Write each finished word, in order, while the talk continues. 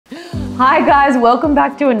Hi guys, welcome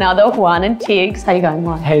back to another Juan and Tigs. How you going,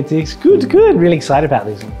 Juan? Hey Tigs, good. Really excited about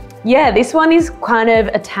this one. Yeah, this one is kind of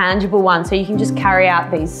a tangible one, so you can just carry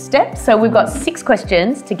out these steps. So we've got 6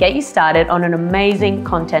 questions to get you started on an amazing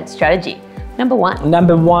content strategy. Number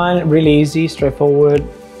one, really easy, straightforward.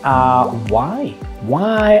 Why?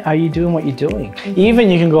 Why are you doing what you're doing?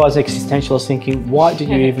 Even you can go as existential thinking, why do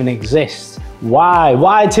you even exist? Why?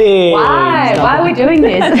 Why, Tigs? Why are we doing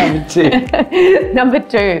this? Number 2. Number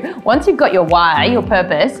 2, once you've got your why, your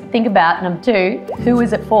purpose, think about number 2, who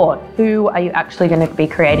is it for? Who are you actually going to be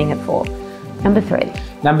creating it for? Number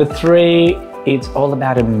 3, it's all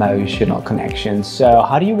about emotional connection. So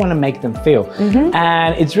how do you want to make them feel?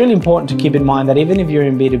 And it's really important to keep in mind that even if you're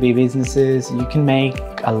in B2B businesses, you can make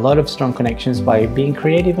a lot of strong connections by being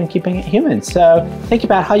creative and keeping it human. So think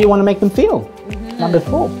about how you want to make them feel. Number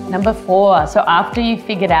 4, so after you've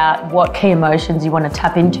figured out what key emotions you want to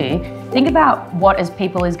tap into, think about what as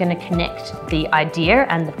people is going to connect the idea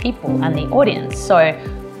and the people and the audience. So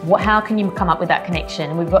how can you come up with that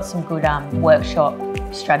connection? We've got some good workshop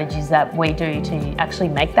strategies that we do to actually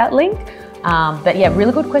make that link. But yeah,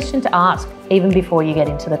 really good question to ask even before you get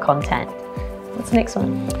into the content. What's the next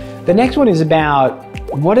one? The next one is about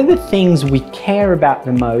what are the things we care about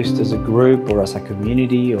the most as a group or as a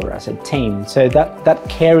community or as a team. So that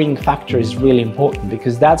caring factor is really important,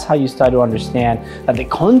 because that's how you start to understand that the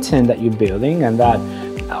content that you're building and that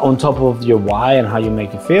on top of your why and how you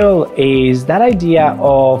make it feel is that idea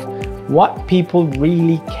of what people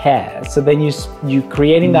really care. So then you're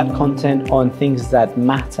creating that content on things that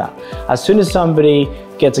matter. As soon as somebody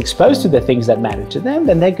gets exposed to the things that matter to them,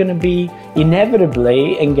 then they're going to be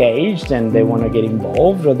inevitably engaged and they want to get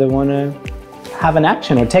involved, or they want to have an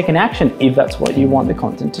action or take an action if that's what you want the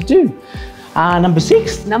content to do. Number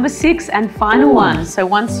 6 and final one. So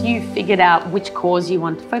once you've figured out which cause you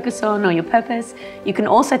want to focus on or your purpose, you can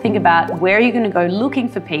also think about where you're going to go looking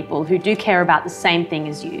for people who do care about the same thing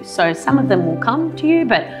as you. So some of them will come to you,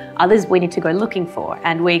 but others we need to go looking for.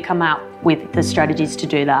 And we come out with the strategies to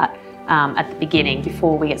do that at the beginning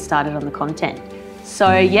before we get started on the content.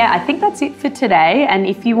 So yeah, I think that's it for today. And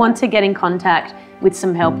if you want to get in contact with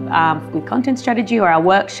some help with content strategy or our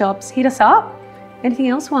workshops, hit us up. Anything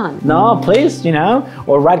else, Juan? No, please,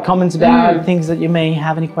 or write comments about things that you may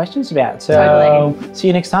have any questions about. So totally. See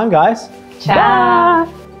you next time, guys. Ciao.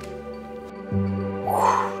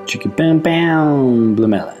 Chicka bam bam, blue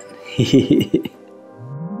melon.